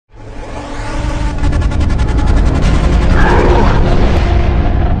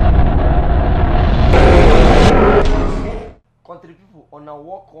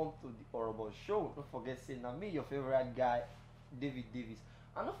Show. Don't forget say now me your favorite guy, Davies.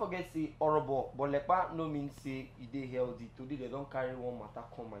 And don't forget say horrible, but lepa no mean say you dey healthy. Today they don't carry one matter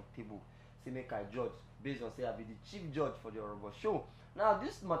come my table. Say make I judge based on say I be the chief judge for the horrible show. Now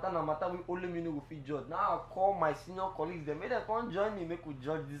this matter na matter we only me know go fit judge. Now I call my senior colleagues, they make them come join me, make we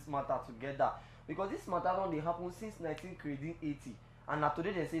judge this matter together. Because this matter don dey happen since 1980. And now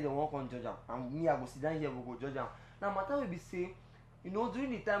today they say they won't come judge am. And me I go sit down here, we go judge am. Now matter will be say, you know, during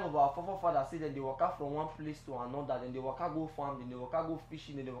the time of our forefathers say that they walk out from one place to another, then they walk out go farm, then they walk out go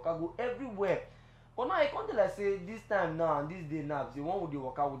fishing, then they walk out go everywhere. But now I can't like say this time now and this day now, the one with the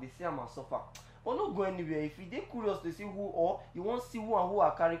walk out with the same and suffer. But not go anywhere. If you dey curious to see who or you want see who and who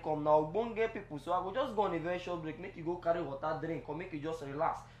are carry come now, won't get people. So I will just go on a very short break, make you go carry water, drink, or make you just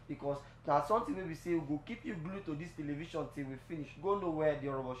relax. Because that's something maybe say will go keep you glued to this television till we finish. Go nowhere, the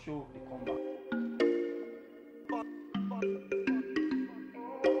horrible show, they come back.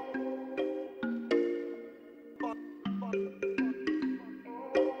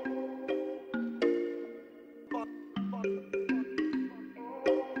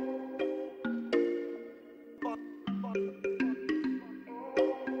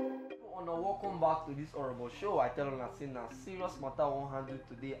 Welcome back to this horrible show. I tell you, I say na serious matter I won't handle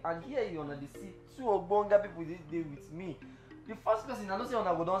today. And here you wanna see two ogbonge people this day with me. The first person I don't say I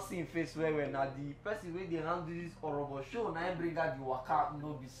go don't see in face where now the person where they handle this horrible show. Now I bring out the Waka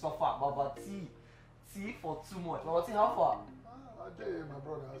no be suffer. Baba T for too much. Baba T, how far? I tell you, my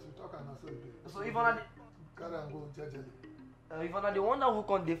brother, as we talk and I say, so even at carry and go jejely. Even at the one that who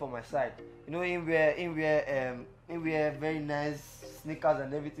can't day for my side, you know, in wear very nice sneakers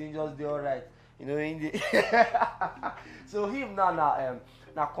and everything, just do alright. You know, in the so him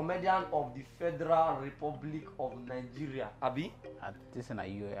now comedian of the Federal Republic of Nigeria. Abi? This is a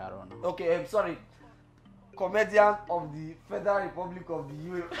UAR. Okay, sorry. Comedian of the Federal Republic of the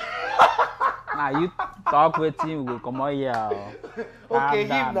UAE. Now you talk with him, we will come out here. Okay,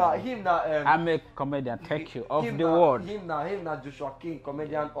 him now. I'm a comedian. Thank you of the now, world. Him now. Joshua King,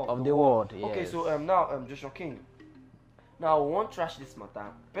 comedian of the world. Yes. Okay, so now Joshua King. Now we won't trash this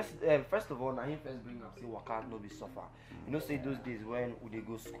matter. First of all, now him first bring up say Waka no be suffer. You know, say those days when we dey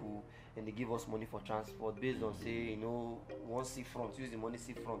go school and they give us money for transport based on say, you know, one see front, use the money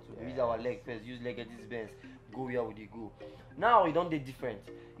see front. So use our leg first, use leg at this Benz, go where we dey go. Now it don't dey different.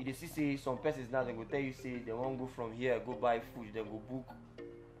 You dey see say some persons now they go tell you say they won't go from here, go buy food, then go book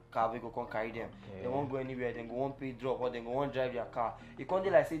car, we go come carry them. Okay. They won't go anywhere, then go one pay drop or then go one drive their car. You can't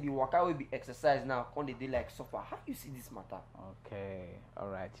like say the Waka will be exercise now, can't they like suffer? How you see this matter? Okay,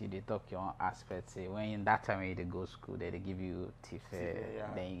 alright, you they talk your own aspect. Say when in that time when you go school, they give you tiff,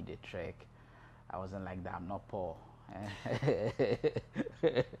 then you they trek. I wasn't like that, I'm not poor.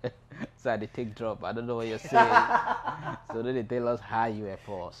 So they take drop. I don't know what you're saying. So then they tell us how you are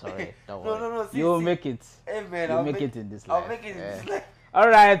poor. Sorry, don't worry. No. You'll make it. Hey, man, You'll make it in this life. I'll make it in this life. All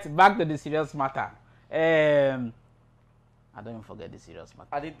right, back to the serious matter. I don't even forget the serious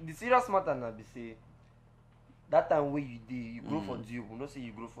matter. The serious matter now be say that time where you grow for due. We not say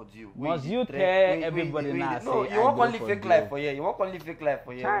you grow for due. Must you tell everybody now? No, you won't only fake life for here. You won't only fake life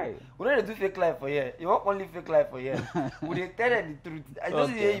for here. We don't do fake life for here. You won't only fake life for here. We dey tell them the truth. I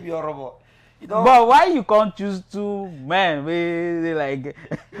just say you be horrible. But why you can't choose two men? We like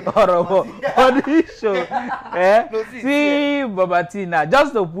horrible on this show. No, see Baba Tina,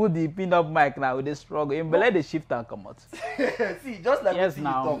 just to put the pin-up mic now with the struggle. In Bele the shift and come out. See, just like yes, you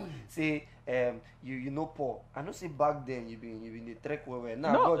talk, say you know Paul. I know say back then you been the trek where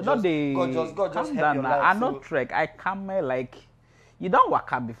now God just help your life. I not trek. I come like you don't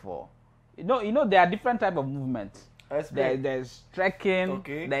work out before. You know there are different type of movements. There's trekking,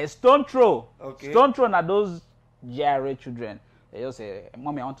 okay. There's stone throw. Okay. Stone throw are those GRA children. They just say,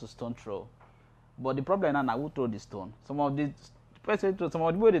 Mommy, I want to stone throw. But the problem now, who throw the stone? Some of the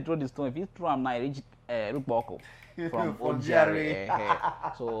people they throw the stone, if you throw them now, reach Rukboko from old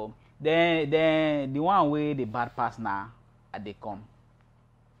GRA. So then the one way the bad pass now, they come.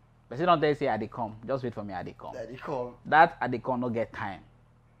 But you don't say they come. Just wait for me, they come. That they come, no get time.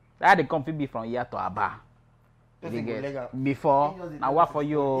 That they come, be from here to Aba. Before now what for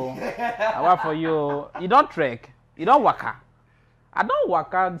you? Now what for you? You don't trek, you don't waka. I don't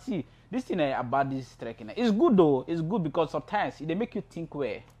waka. See this thing about this trekking. It's good though. It's good because sometimes they make you think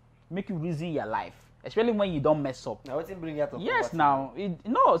where, make you reason your life, especially when you don't mess up. Now what bring you out of yes, now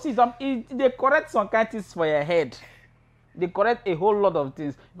they correct some kind of things for your head. They correct a whole lot of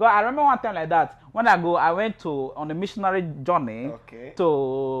things. Because I remember one time like that. When I went on a missionary journey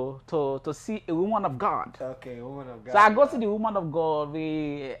to see a woman of God. Okay, woman of God. So I go see the woman of God.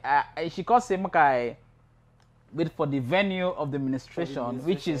 She calls say, wait for the venue of the administration,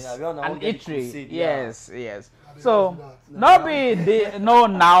 which is an eatery. Yes. So not the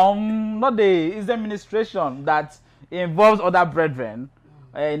it's the administration that involves other brethren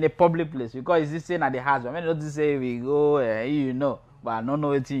in a public place, because it's this saying at the house. I mean, not to say we go, but I don't know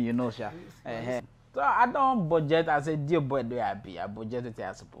what sha. So I don't budget. I say, dear boy, do I be? I budget it,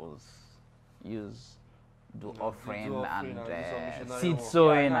 I suppose. Do offering and seed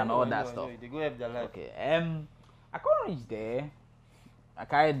sowing and all that stuff. They go help their life. Okay. I couldn't reach there. I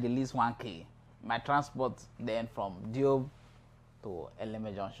carried the least 1K. My transport then from Dio to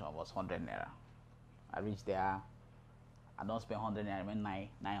Eleme Junction was 100 naira. I reached there. I don't spend 100 naira, I mean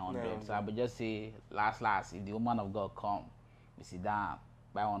 900. So I would just say, last, if the woman of God come, we sit down,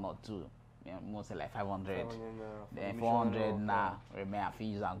 buy one or two. Mostly like 500. Then 400 now, remain a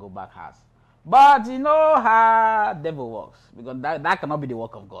fees and go back house. But you know how devil works, because that cannot be the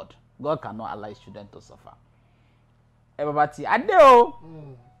work of God. God cannot allow his children to suffer. Everybody, Adeo,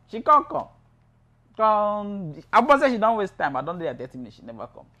 she can't come. I say she don't waste time. I don't do that 30 minutes. She never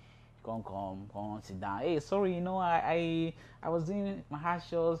come. Come, sit down. Hey, sorry, I was doing my hair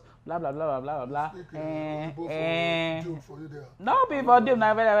shows, blah blah blah blah blah blah. No, before them,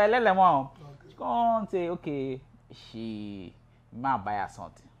 let them on. She can't say, okay, she might buy her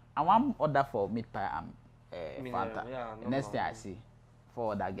something. I want order for meat pie and Fanta. The next thing I see,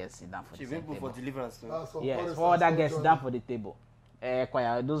 4 other guests sit down for the table. For deliverance. Yes, 4 other guests sit down for the table.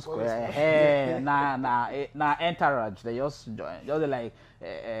 Those na entourage. They just join. Just like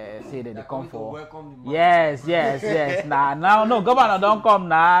say that they come for. Yes. No, governor don't come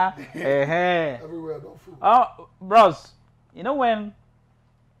now. Everywhere don't fool. Oh, bros, you know when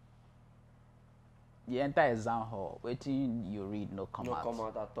you enter exam hall, waiting you read no come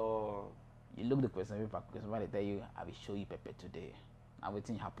out at all. You look the question paper, because when they tell you, I will show you paper today. And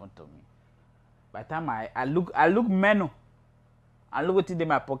waiting happened to me. By the time I look menu. I look what in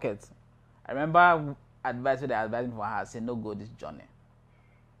my pocket. I remember advice they advising for her, say no go this journey.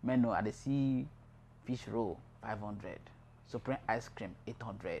 Menu I see fish roll 500, supreme ice cream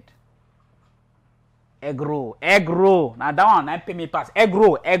 800. Egg roll. Now that one I pay me pass. Egg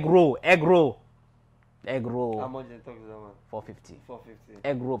roll. How much they talk to that one? 450.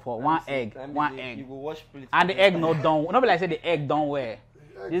 Egg roll for one egg. You go wash plate. And the egg no done. Not be like say the egg don't wear.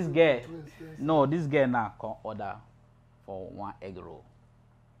 This girl now can order for 1 egg roll.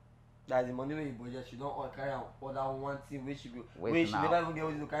 That's the money where you budget. She don't carry order one thing where she go. Wait, she never even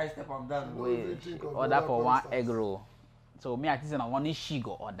get to carry step am down. Order for 1 egg roll. So me I think na one she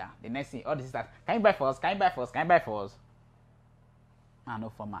go order. The next thing, all the sisters, can you buy for us? I know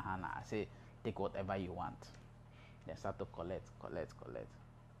for my hand. I say take whatever you want. Then start to collect. By the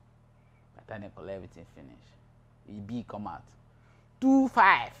time they collect everything finish, it be come out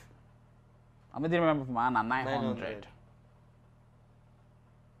 2,500. I didn't remember from my hand 900.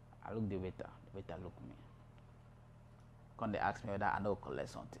 I look the waiter look me. Come they ask me whether I know collect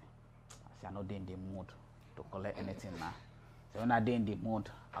something. I say I know they in the mood to collect anything now. So when I dey in the mood,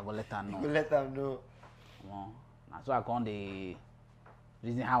 I go let her know. You let her know. Now so I come the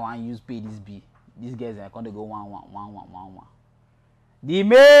reason how I use pay this be. These guys I come they go 1. The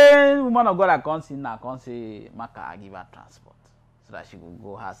main woman of God I can't see now, I can't say Waka I give her transport so that she could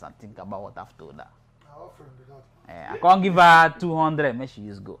go house and think about what I've told her. I can't give her 200, make she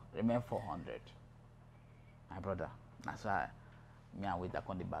just go. Remain 400. My brother. That's why me and wait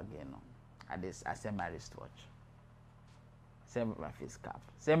on the bag I send my wristwatch. Send my face cap.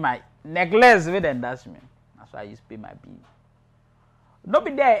 Send my necklace with them dash me. That's why I used to pay my bill. Don't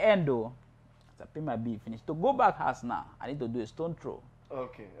be there end though. As I pay my bill finish. To go back house now, I need to do a stone throw.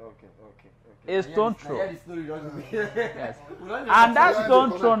 Okay. A stone throw. Yes. And that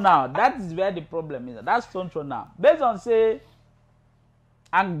stone throw now, that is where the problem is. That stone throw now. Based on say,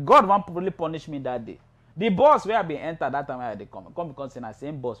 and God won't probably punish me that day. The boss where I been enter that time where they come because it's the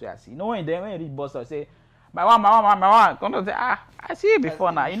same boss where I see. You know when you reach boss, I say, my one. Come to say, I see you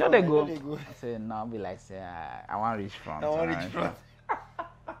before now. You know they go. I say, no, be like say, I want to reach front.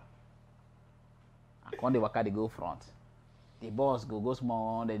 I come the Waka, they go front. The boss go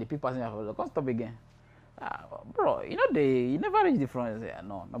small. The people passing here, come stop again. Bro, you never reach the front. I say,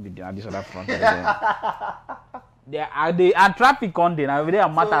 no, not be doing this other front. And traffic on there. Now there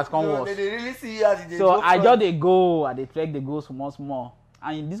matters come worse. They really see you as they so I just they go, and they track, they go small.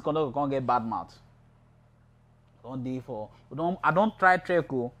 And in this conduct, can't get bad mouth. I don't try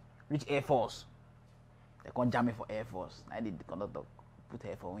track reach Air Force. They can't jam me for Air Force. I did the conductor put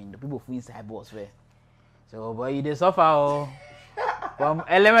Air Force window. People feel inside bus where. So boy, you dey suffer from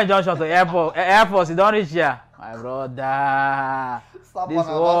Eleme Junction to Air Force, you don't reach here. My brother. This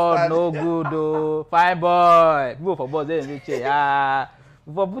world no good, oh. Fine boy. People for boss, they reach it.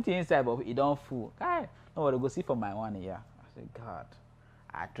 Before putting inside, but it don't fool. Guy, no, I go see for my 1 year. I said, God,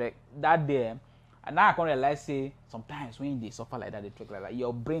 I trek that day. And now I can realize, say, sometimes when they suffer like that, they trek like that,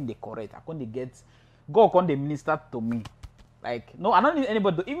 your brain, they correct. I can't get, God can't minister to me. Like, no, I don't need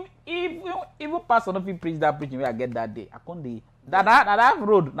anybody to, even pastor don't preach that preaching where I get that day. I can't, that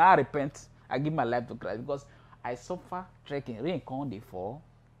road, now I repent. I give my life to Christ because I suffer trekking. Rain come dey fall.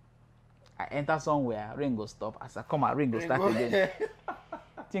 I enter somewhere, rain go stop. As I come out, rain go start again.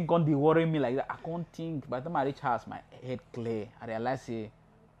 Thing can't dey worry me like that. I can't think. By the time I reach house, my head clear. I realize, say,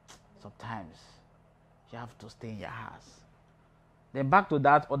 sometimes you have to stay in your house. Then back to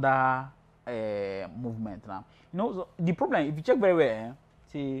that other movement now. You know, so the problem, if you check very well,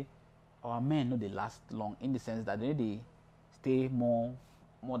 see, our men know they last long in the sense that they stay more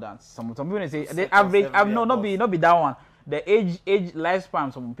than some people say the average. Not be that one. The age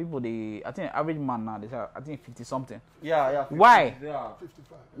lifespan. Some people I think average man now they say I think 50 something. Yeah. 50, why? Yeah.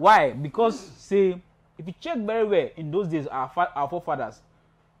 55. Why? Because say if you check very well in those days, our forefathers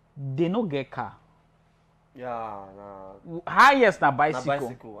they no get car. Yeah. Highest na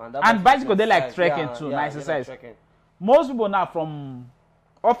bicycle. And bicycle they like trekking too. Nice exercise. Most people now from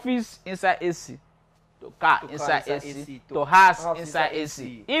office inside AC. To car inside AC, to house inside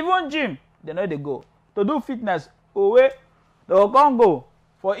AC. Even gym, they know they go. To do fitness, they will go.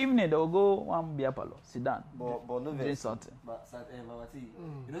 For evening, they will go one beer parlor, sit down, but no drink something. But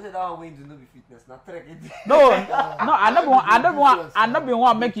you know say that one way to no be fitness, not trek it. No, I not be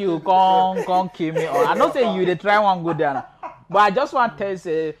want make you come kill me. Or I not say you they try one go there. But I just want to tell you,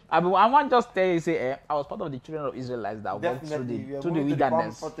 say, I want just tell you, say, I was part of the children of Israelites that walked through the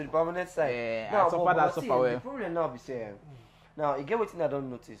wilderness. To the permanent side. I suffer that suffer well. The problem now be saying, now you get what I don't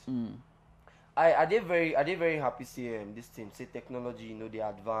notice. I did very happy see this thing, say technology, you know, the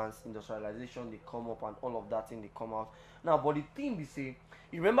advance industrialization, they come up and all of that thing they come out. Now, but the thing be say,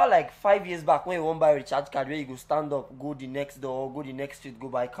 you remember like 5 years back when you won't buy a recharge card where you go stand up, go the next door, go the next street, go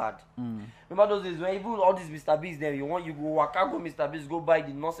buy card. Remember those days when even all these Mr. Beast there, you go Waka, go Mr. Beast, go buy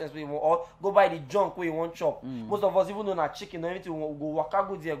the nonsense where you want, or go buy the junk where you want chop. Most of us even know that chicken or anything, we go Waka,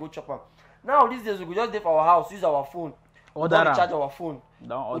 go there, go chop them. Now these days we go just there for our house, use our phone. We don't recharge our phone. We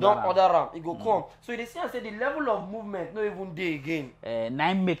don't order RAM. It go come. So they say the level of movement not even there again.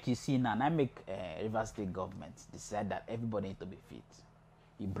 Now make you see now make River State government decide that everybody need to be fit.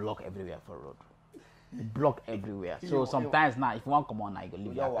 You block everywhere for road. You block everywhere. So sometimes now, if you want to come on now, you go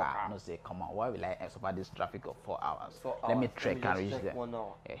leave your car. No say, come on, why will I suffer this traffic of 4 hours? Let me trek and reach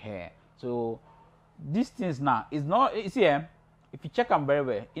there. So these things now is not. You see, if you check them very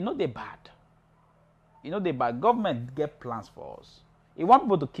well, you know they're bad. You know they're bad. Government get plans for us. You want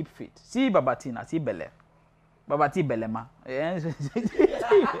people to keep fit. See Babatina, see Bele. Babati Belema.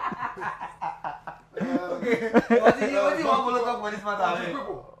 What do you want to talk about this matter?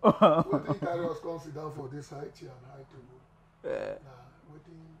 People, what do you carry us come sit down for this high chair and high table?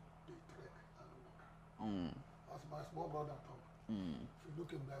 Waiting they trek and walk. As my small brother talk. If you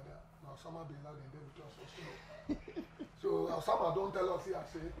look him like that, now Osama bin Laden they with us for sure. So Osama don't tell us here,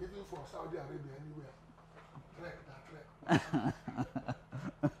 say even for Saudi Arabia anywhere, trek.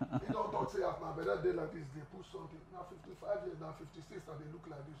 He don't talk say as my better day like this, they put something. Now 55 years, now 56, and they look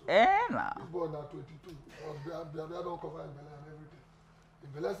like this. This boy now 22. They don't cover in Bella and everything. The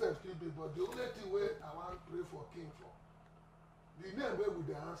Bella says still big, but the only thing where I want to pray for King for, the name where with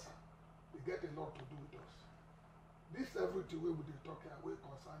the answer, they get a lot to do with us. This everything where with the talking, where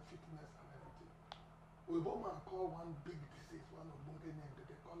concern fitness and everything. We man call one big disease, one of the name that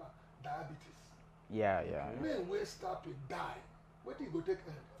they call it diabetes. Yeah. Men will start to die. What do you go take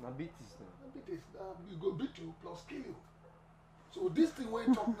end? Diabetes. You go beat you plus kill you. So this thing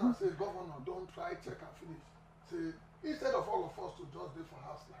when talk now say governor don't try check and finish. Say instead of all of us to just do for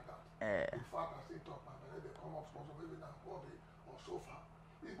house like that. In fact, I say talk my brother they come up sponsor maybe now hobby or sofa.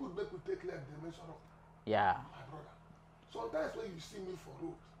 It's good make we take like dimension of my brother. Sometimes when you see me for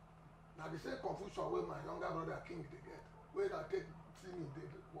road, now the same confusion where my younger brother King they get, where I take see me they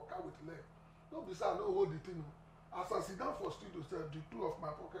walk out with leg. No be say I no hold the thing. As I sit down for studio, the two of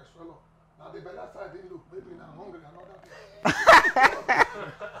my pockets fell off. Now the better side didn't look. Maybe I'm hungry and all that.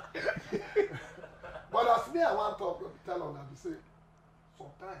 But as me, I want to tell on that. Say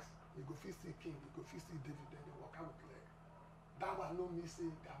sometimes you go feel see King, you go feel see David, then they walk out with leg. That one no mean say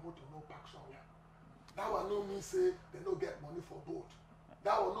they want to no pack somewhere. That one no mean say they no get money for boat.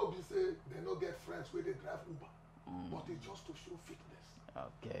 That one no be say they no get friends where they drive Uber. But it's just to show fitness.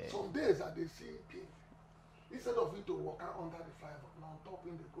 Okay. Some days that they see King, instead of it to walk out under the fire, but on top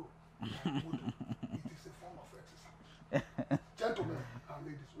when they go, it is a form of exercise. Gentlemen,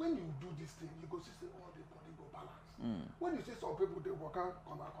 do this thing, you go see say all the body go balance. When you see some people they walk out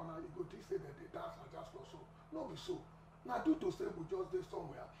corner, you go think say that they dance and just so. No be so. Now due to say we just dey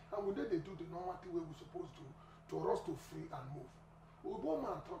somewhere and we dey do the normal thing wey we supposed to rush to free and move. We one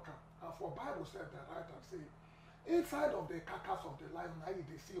man talk and for Bible said the writer say inside of the carcass of the lion now you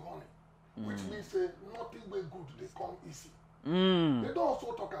dey see honey, which means say nothing wey good dey come easy. They don't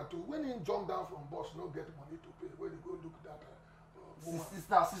also talk to when he jump down from bus, no get money to pay. When you go look that woman,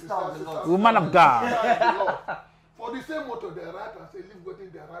 sister, woman of God. For the same motor, they write and say, leave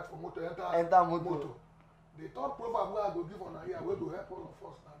waiting, they write for motor, enter motor. The third proverb where I go give on here, where go help all of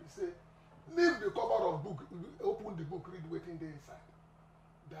us. Now they say, leave the cover of book, open the book, read waiting there inside.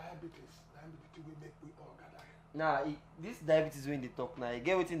 Diabetes will make we all gather here. Now, this diabetes when they talk now, you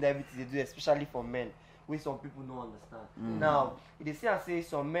get waiting diabetes they do, especially for men. Wey some people don't understand. Now, they say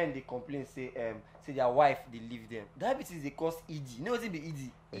some men they complain say their wife they leave them. Diabetes they cause ED. You know what it be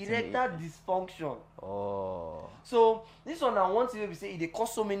ED? Erectile dysfunction. Oh. So this one I want to say they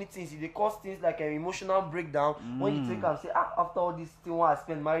cause so many things. They cause things like an emotional breakdown. When you take and say after all this thing I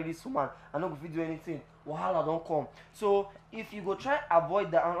spend marry this woman, I not going to do anything. Wahala don't come. So if you go try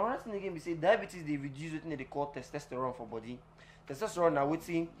avoid that, and another thing again we say diabetes they reduce what they call testosterone for body. Testosterone now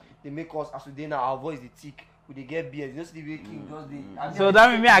waiting they make us as we now our voice they tick we they get beers. You just the way king just the so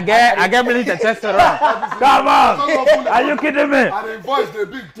that means I get plenty testosterone. Come on, are you kidding me? And the voice they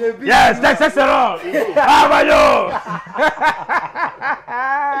big. Yes, testosterone. How about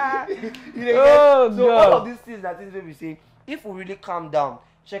you? Oh, so all of these things that things we say if we really calm down,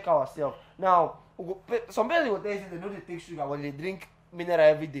 check ourselves. Now some people will tell you they know they take sugar but they drink mineral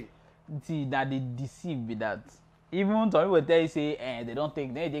every day. See that they deceive with that. Even some people tell you say they don't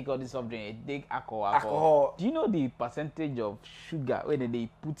take all this soft drink, they take alcohol. Do you know the percentage of sugar where they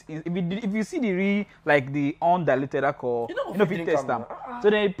put in? If you see the real like the undiluted alcohol, you know if you test them. So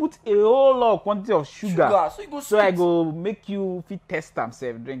they put a whole lot of quantity of sugar. So I go make you fit test them,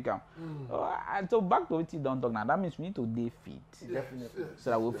 drink them. So back to what you don't talk now. That means we need to dey fit. Definitely. So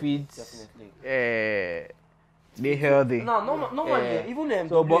that we fit. Be healthy. No, normally even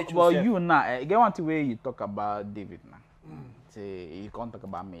so, but you now, get one thing where you talk about David now. Say you can't talk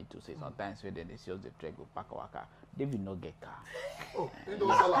about me too. Say sometimes when they see us the track go pack Waka. David no get car. Oh, he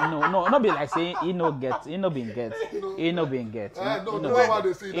don't sell. No, be like saying he no get. He no been get. He no been get.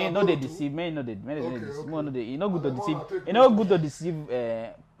 He no they deceive. Me no they. He no good to deceive. He no good to deceive.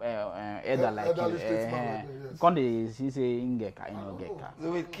 Elder like come dey see say he get car, he no get car.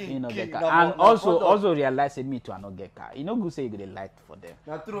 He no get car. And also realize say me too I no get car. You no good say you go dey light for them.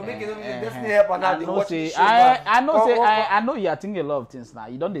 Na true. Make it destiny help and now they watch the show. I know you are thinking a lot of things now.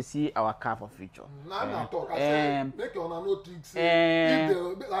 You don't dey see our car for future. Nah, talk. I say make your no think say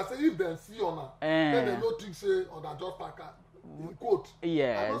if they see una, then they no think say una just pack car. In quote.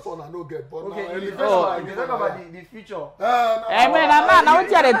 Yes. That's one I no get, but okay, now you talk about the future. Now what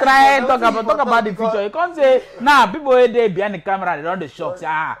you dey try talk about the future. You can't say people dey behind the camera they don't dey shock say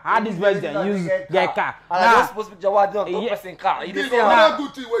how this person use get car. And I just post picture what don't talk person car. You dey say another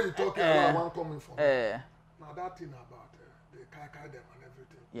good thing where you talking about one coming from. Now that thing about the car them and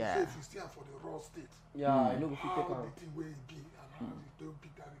everything. Yeah. So if you stand for the raw state. Yeah, I know if you take the thing where it be and how you don't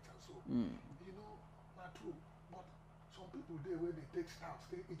pick that and so. You know, not true. But some people there where they take snacks,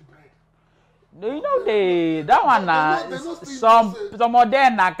 they eat bread. You know that one some of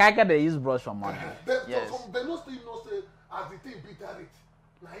them na kaka they use brush for money. Yes. They no still know say as the thing bitter it.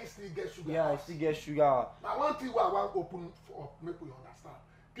 Now he still get sugar. Yeah, he still get sugar. Now one thing where I want open for make we understand.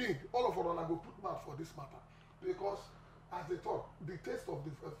 King, all of us are go put mouth for this matter because as they talk, the taste of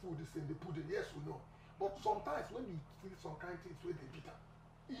the food is in the pudding. Yes, we know. But sometimes when you feel some kind of things where they bitter,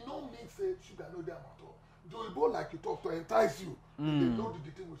 it no mean say sugar no damn at all. Joibo like you talk to entice you. They load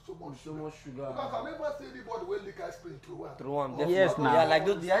the thing with so much sugar. Because I never see anybody will lick ice cream through one. Through one. Yes, now. Yeah, like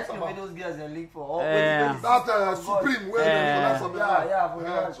the ice cream where those girls they lick for. That Supreme where they for that.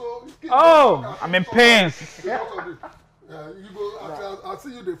 Yeah. So I'm in pains. You go. I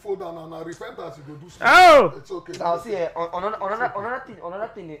see you. They fall down and I repent as you go do something. Oh, it's okay. Now see, another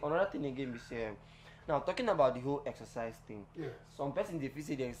thing again. We say. Now talking about the whole exercise thing. Yes. Some person they feel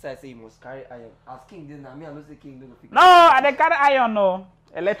say the exercise say you must carry iron. As king then I don't say king don't no, I dey carry iron no.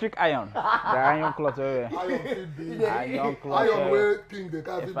 Electric iron. The iron cloth. Iron where king they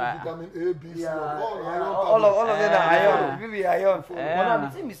carry vitamin A, B, C. All of them are iron. Maybe iron. But now the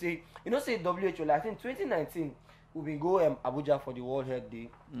thing we say, you know, say WHO. Like I think 2019 we been go Abuja for the World Health Day.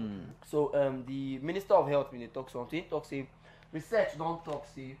 So the Minister of Health when they talk something, talk say research don't talk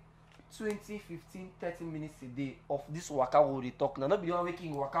say 20, 15, 30 minutes a day of this waka we dey talk now. Not be the one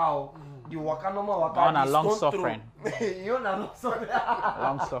making waka. the waka normal waka. On a long suffering. You know long suffering.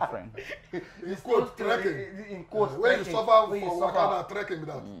 Long suffering. In quote, trekking. In quote, when you suffer for waka, trekking with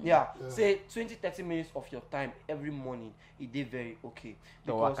that. Yeah. Say 20-30 minutes of your time every morning. It did very okay.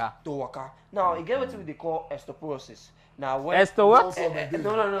 To waka. Now, you get what they call osteoporosis. Now when Esto what? No.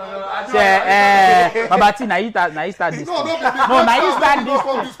 Babati, now you start this. No, now you start this.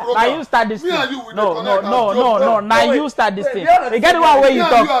 Now you start this. No. Now you start this thing. You get the one where you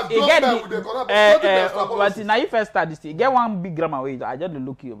talk. You get the. But now you first start this thing. You get one big grammar where I just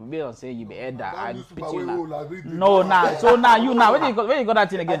look you. Maybe I'll say you be elder. I pitch you now. No, now. So now you where you got that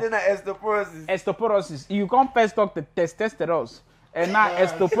thing again? Osteoporosis. You come first talk the testosterone. And now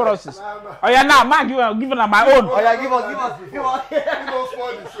osteoporosis. Oh yeah, now man, give them my own. Oh yeah, give us. You don't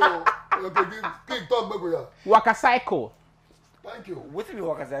spoil the show. King talk baby. Waka cycle. Thank you. What do you mean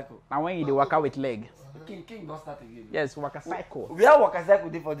waka cycle? Now when you do waka with leg. King don't start again. Yes, waka cycle. We have waka cycle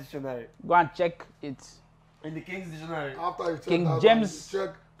there for dictionary. Go and check it. In the King's dictionary. After you check King that James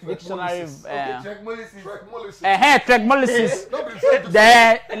check dictionary. Trachmolysis. Trachmolysis.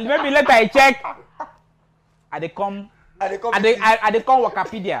 Then maybe later I check. They come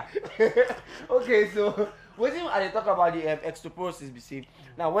Wikipedia. Okay, so when I talk about the osteoporosis, be safe.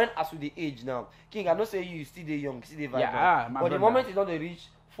 Now, when as with the age now, King, I don't say you still the young, still the vibrant. Yeah, but the moment you don't reach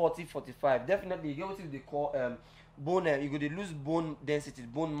 40, 45, definitely you get what they call bone. You go to lose bone density,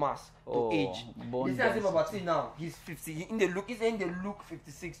 bone mass to age. This is as if now he's 50. He's in the look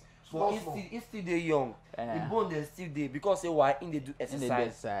 56. But he's still the young. The bone is still there because why in they do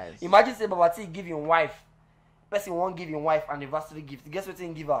exercise. Imagine say Babati give him wife. Person won't give him wife anniversary gift. Guess what he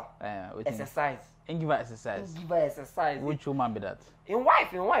give her? Exercise. Give her exercise. Give her exercise. Which woman be that? In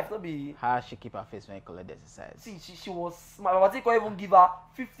wife, not be. How she keep her face when you collect the exercise? See, she was smart. But I think I even give her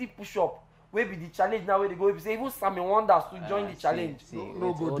 50 push-up. Where be the challenge now? Where they go? Say even Sammy Wonders to join the challenge.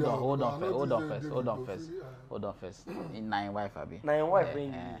 Hold on first. In nine wife, Abi. Nine wife.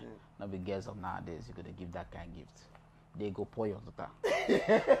 No be girls of nowadays. You gotta give that kind of gift. They go pour your daughter.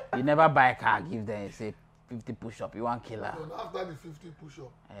 You never buy a car, give them. Say 50 push-up, you want killer. After the 50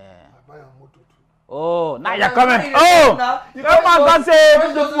 push-up, I buy a motor too. Oh, now you're coming. Oh, come on, don't say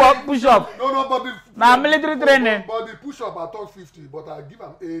push-up. No, but the now military training. But the push-up I talk 50, but I give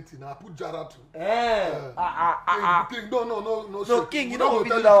him 80. Now I put Jara too. King, no. So King, you don't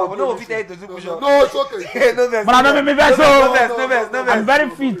fit that one. No, fit to do push-up. No, it's okay. No verse. But I don't make me verse. No verse. I'm very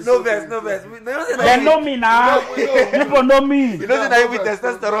fit. No verse. They know me now. People know me. You know that I with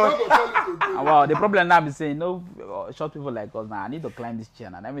testosterone. Wow, the problem now is saying no short people like us now. I need to climb this chair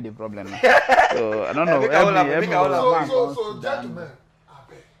now. That be the problem now. So I don't know. So gentlemen, I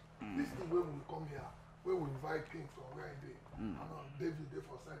beg. This thing when we come here, when we invite King from where they, Davies they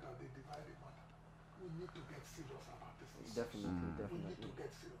for side and they divide the matter. We need to get serious about this. Definitely. We need to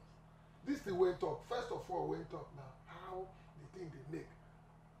get serious. This thing we talk. First of all, we talk now how the thing they make.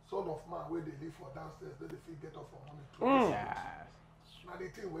 Son of man where they live for downstairs, they feel get up for money. Now the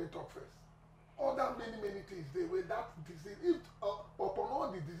thing we talk first. Other many things they were that disease. If upon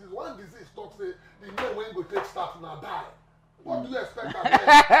all the disease, one disease talks say the men when go take start now die. What do you expect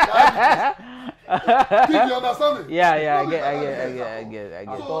that? Did you understand it? Yeah, I get.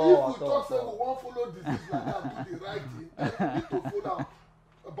 So if we talk say we won't follow disease like that, do the right thing, then we need to follow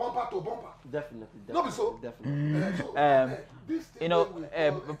bumper to bumper. Definitely. No, be so. Definitely. This thing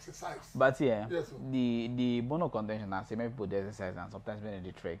exercise. But yeah, the bone of contention, I say many people do exercise and sometimes when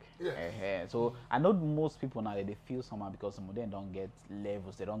they trek. So I know most people now they feel somehow because some of them don't get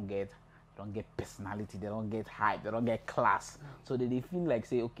levels, they don't get personality, they don't get hype, they don't get class. So they feel like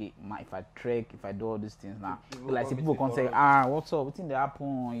say, okay, if I trek, if I do all these things now, like see people can say, what's up? What's in the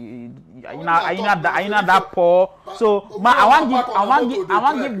happen? Are you not that poor? So I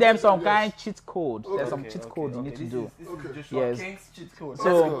want give them some kind of cheat code. There's some cheat code you need to do. Yes. Cheat code.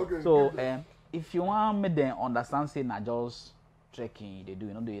 So if you want me then understand say not just trekking they do,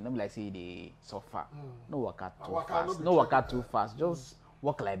 you know like say they suffer. No work out too fast. No work out too fast. Just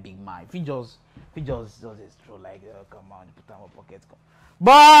walk like big man. If you just stroll like come on, you put on your pocket.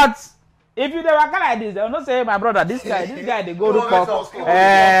 But if you never like this, they will not say my brother, this guy they go to pop.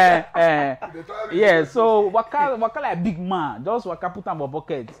 Yeah, so waka like big man. Just waka put on your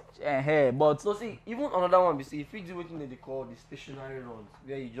pocket. But so see, even another one be see if you do what they call the stationary runs,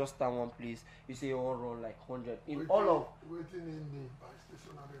 where you just stand one place, you say you want to run like 100 in all of waiting in me by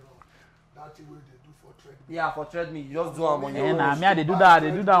stationary run. That's the way they do for treadmill. Yeah, for treadmill, you just do them on your own. They do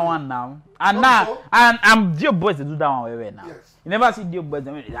that one now. And now, and Dio boys they do that one way now. Yes. You never see Dio boys.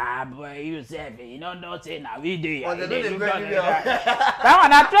 Boy, you say, you don't say now we do. That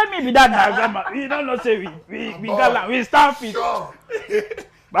one, I treadmill be that now. You don't know say we stand fit.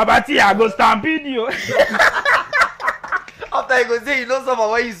 Baba T, I go stampede you. After you go say you know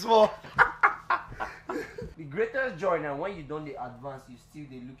someone when you small. The greatest joy now when you don't advance, you still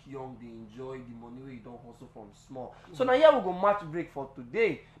they look young, they enjoy the money where you don't hustle from small. So now here we go match break for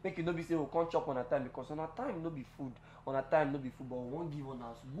today. Make you no be say we can't chop on a time because on a time no be food. On a time no be food, but we won't give on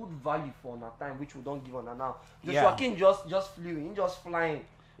us good value for on a time which we don't give on now. Joshua King just flew in, just flying.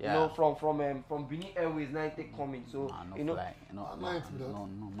 You know, from Benin Airways, now take coming. So you know, no,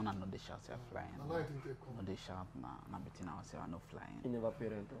 they shout say flying. No, they shout na between ourselves, no flying. You never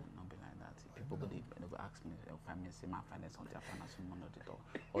parent. No be like that. People go ask me, find me say my finance something, I find some money to talk.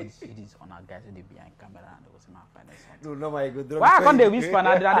 All these cities on our guys they behind camera and they go say my finance something. No, my go drop. Why can't they whisper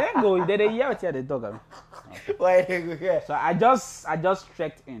now? They go, they hear what they talk. Why they go here? So I just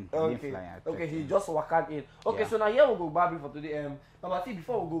trekked in. Okay, he just walked in. Okay, so now here we go Barbie for today. But see,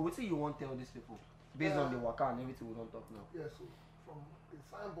 before we go, what do you want to tell these people based on the waka and everything we don't talk now? Yeah, so from the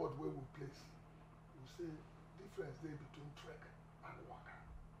signboard where we place, you see difference there between trek and waka.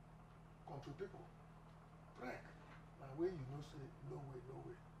 Country people, trek, now where you know say no way,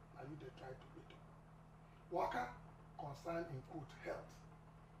 now you they try to beat up. Waka concern include health.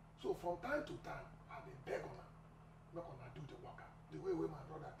 So from time to time, I dey beg on her, not gonna do the waka. The way my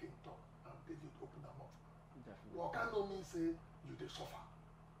brother King talk and David open them up. Waka no mean say you dey suffer.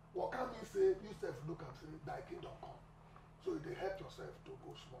 Waka mean say you self look and say thy kingdom come. So you dey help yourself to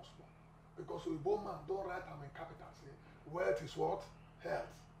go small. Because Oyibo man don't write am in capital say wealth is what? Health.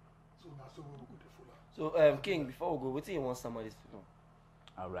 So now so we go dey follow. So King, before we go, what do you want somebody to know?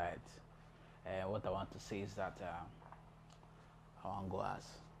 All right. What I want to say is that I want to go ask.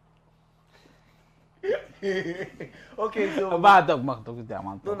 Okay, so about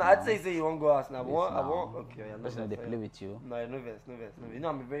no, I'd say you won't go ask now. I want. Okay, yeah, no, they play with you. No, no verse. You know,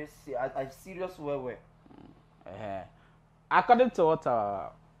 I'm very I'm serious. Where? According to what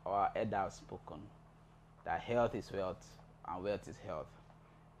our elder has spoken, that health is wealth and wealth is health.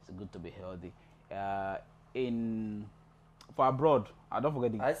 It's good to be healthy. For abroad, I don't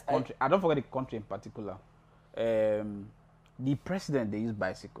forget the country. I don't forget the country in particular. The president they use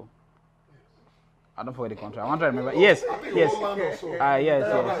bicycle. I don't forget the country. I want to remember. Yes. Are you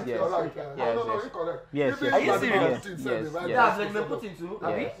serious? That's when they put into.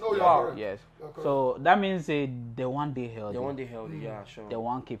 Yes. So that means they want day healthy. Yeah, sure. They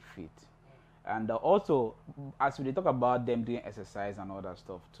want keep fit, and also as we talk about them doing exercise and all that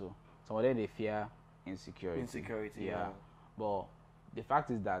stuff too. Some of them they fear insecurity. Yeah. But the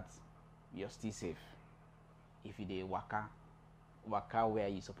fact is that you're still safe if you dey waka where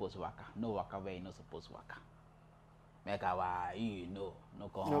you supposed to waka, no waka where you not supposed to waka. Make our you know.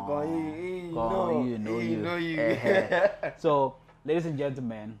 So, ladies and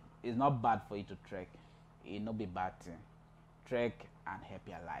gentlemen, it's not bad for you to trek. It not be bad thing. Trek and help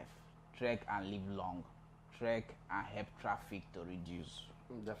your life. Trek and live long. Trek and help traffic to reduce.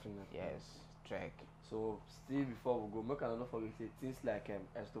 Definitely. Yes, trek. So still before we go, make another forget things like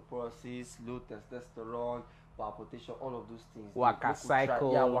osteoporosis, low testosterone, palpitation, all of those things. Waka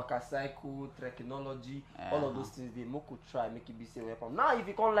cycle. Waka cycle, trekinology, all of those things. They could try, make it be say welcome. Now, if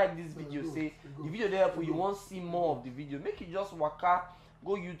you can't like this video, say the video there for you want to see more of the video, make it just waka,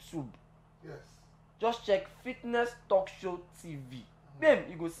 go YouTube. Yes. Just check FitnessTalkShow TV. Bam,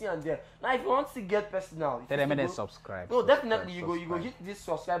 you go see and there. Now, if you want to get personal, tell them to subscribe. No, definitely you go hit this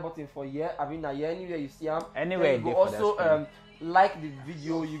subscribe button for here. I mean, anywhere you see them. Anywhere you go also like the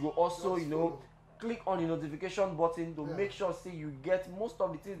video. You go also click on the notification button to make sure say you get most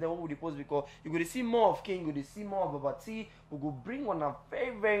of the things that we will post, because you go to see more of King, you go to see more of Baba T. We go bring one of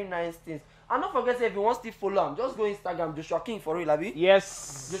very, very nice things. And don't forget, if you want to follow him, just go Instagram Joshua King for real, Abi.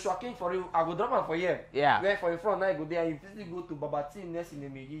 Yes. Joshua King for real. I go drop him for here. Yeah. Where for in front now you go there. You physically go to Baba T next in the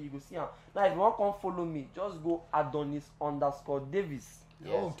media. You go see him. Now if you want to come follow me, just go Adonis_Davies.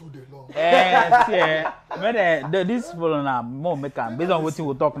 Yes. Too long. Yeah. This follow now more make based on what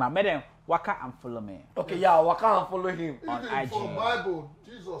we talk now. Make Waka and follow me. Okay, yeah, Waka and follow him on IG. From Bible,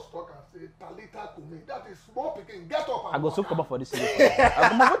 Jesus talk and say, Talita Kumi. That is small picking. Get up and I go so come up for this. What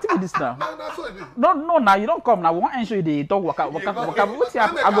is this now? No, that's what it is. No, now you don't come now. We want to ensure you the talk Waka. I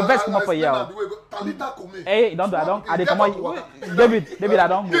go best come up for you. Talita Kumi. Hey, don't. I dey come on. David, I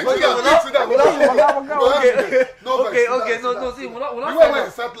don't go. Okay. No. See, we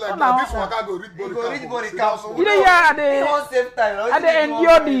not set like that. This Waka go read body count. You know, yeah, they want save time. I dey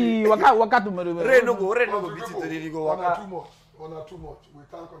endure the Waka tomorrow. Rain no go beat it today. You go Waka. Too much. We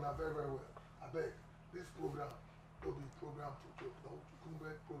thank on very, very well. I beg this program will be program to joke. No,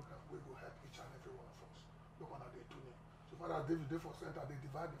 program we go help each and every one of us. Look on how they tune in. So Father David, they for center, they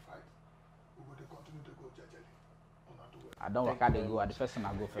divide the fight. We will continue to go jejely. I don't waka, they go. At the first one,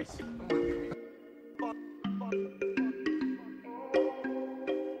 I go first.